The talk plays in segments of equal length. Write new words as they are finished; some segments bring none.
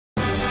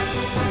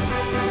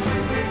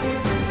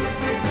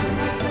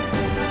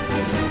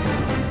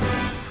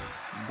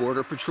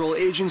Border Patrol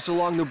agents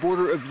along the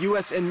border of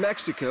U.S. and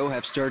Mexico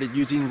have started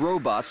using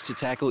robots to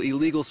tackle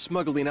illegal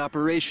smuggling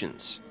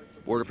operations.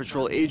 Border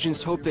Patrol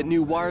agents hope that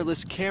new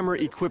wireless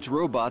camera-equipped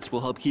robots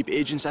will help keep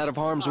agents out of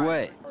harm's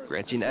way,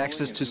 granting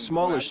access to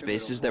smaller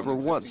spaces that were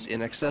once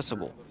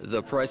inaccessible.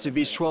 The price of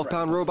each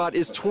 12-pound robot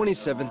is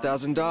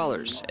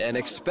 $27,000, an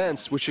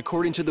expense which,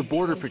 according to the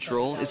Border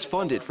Patrol, is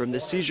funded from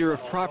the seizure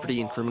of property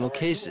in criminal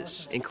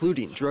cases,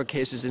 including drug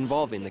cases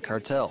involving the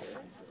cartel.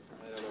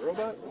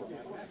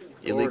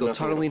 Illegal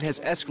tunneling has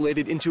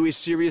escalated into a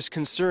serious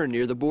concern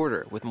near the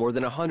border, with more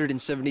than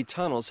 170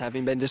 tunnels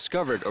having been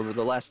discovered over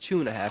the last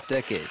 2.5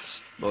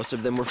 decades. Most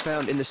of them were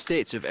found in the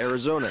states of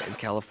Arizona and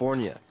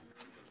California.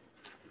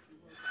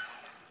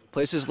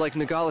 Places like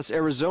Nogales,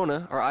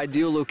 Arizona are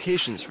ideal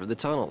locations for the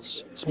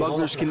tunnels.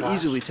 Smugglers can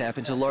easily tap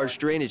into large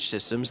drainage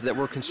systems that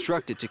were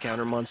constructed to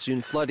counter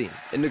monsoon flooding.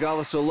 In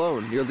Nogales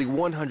alone, nearly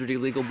 100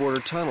 illegal border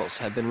tunnels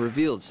have been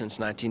revealed since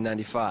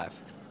 1995.